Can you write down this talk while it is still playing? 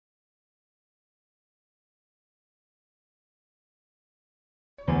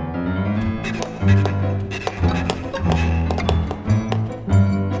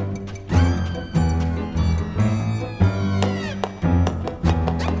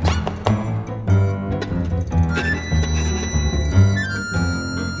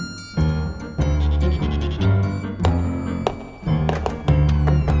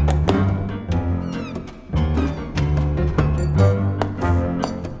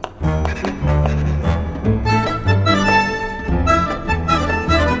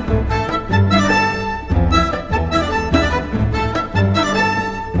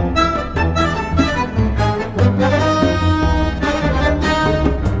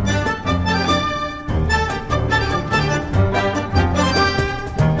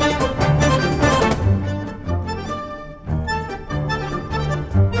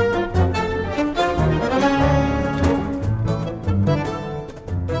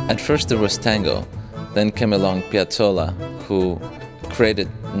At first there was tango, then came along Piazzollas, who created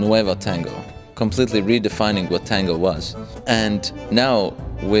Nuevo Tango, completely redefining what tango was. And now,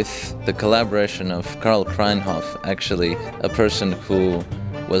 with the collaboration of Carel Kraayenhof, actually a person who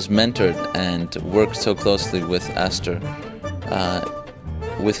was mentored and worked so closely with Astor,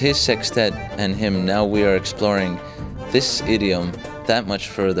 with his sextet and him, now we are exploring this idiom that much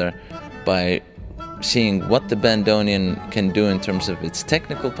further by seeing what the bandoneon can do in terms of its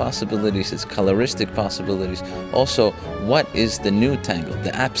technical possibilities, its coloristic possibilities. Also, what is the new tango,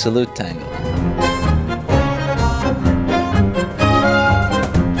 the absolute tango?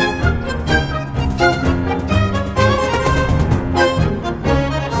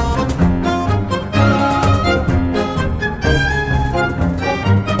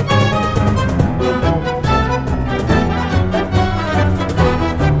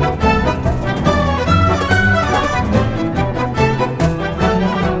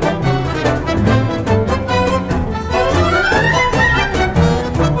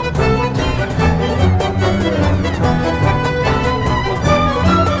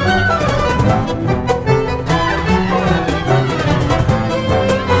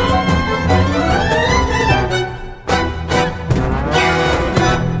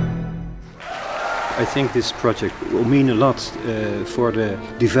 I think this project will mean a lot for the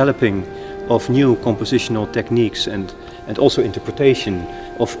developing of new compositional techniques and also interpretation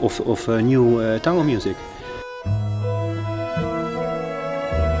of new tango music.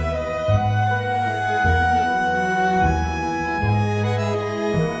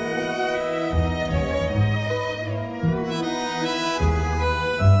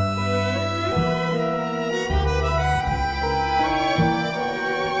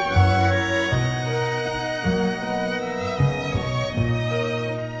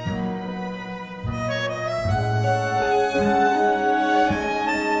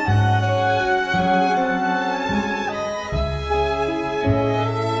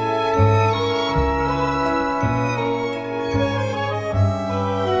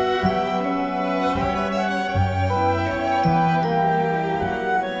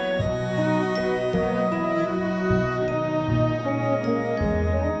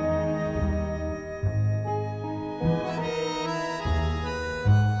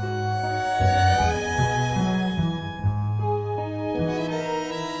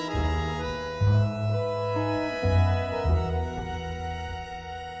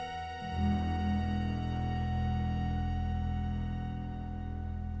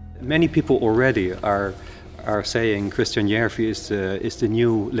 Many people already are saying Kristjan Järvi is the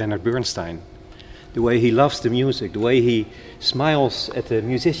new Leonard Bernstein. The way he loves the music, the way he smiles at the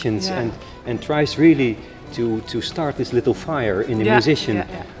musicians, and tries really to start this little fire in the musician,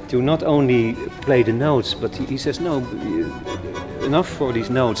 to not only play the notes, but he says, no, enough for these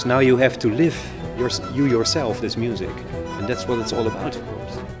notes, now you have to live you yourself this music. And that's what it's all about, of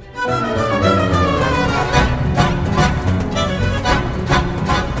course.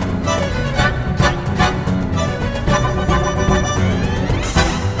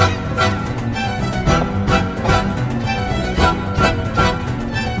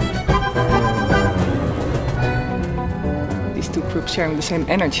 Sharing the same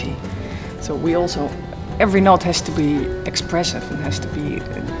energy, so we also, every note has to be expressive and has to be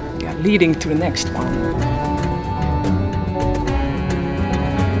leading to the next one.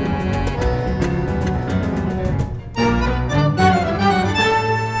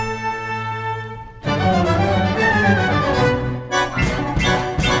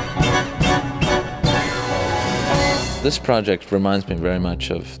 This project reminds me very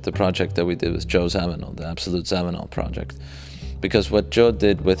much of the project that we did with Joe Zawinul, the Absolute Zawinul project. Because what Joe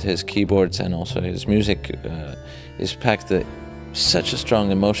did with his keyboards and also his music is packed such a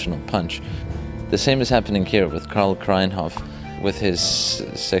strong emotional punch. The same is happening here with Carel Kraayenhof, with his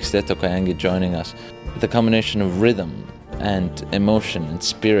Sexteto Canyengue joining us. The combination of rhythm and emotion and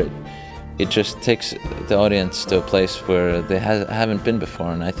spirit, it just takes the audience to a place where they haven't been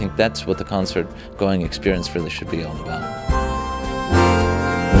before, and I think that's what the concert-going experience really should be all about.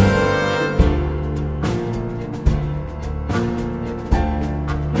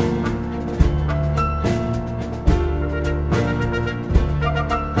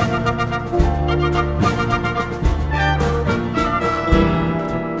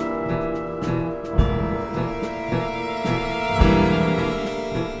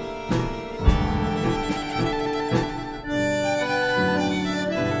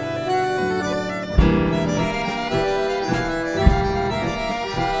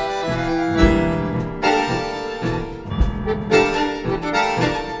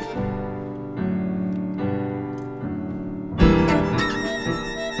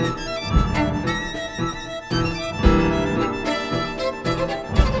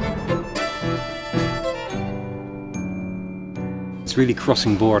 It's really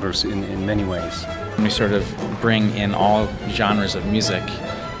crossing borders in many ways. We sort of bring in all genres of music.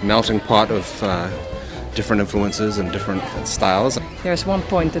 Melting pot of different influences and different styles. There's one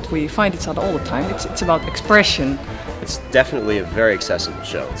point that we find each other all the time. It's about expression. It's definitely a very accessible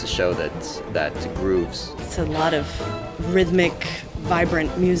show. It's a show that grooves. It's a lot of rhythmic,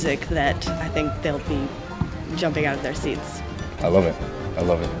 vibrant music that I think they'll be jumping out of their seats. I love it. I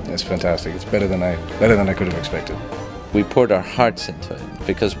love it. It's fantastic. It's better than I could have expected. We poured our hearts into it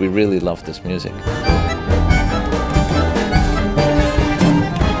because we really love this music.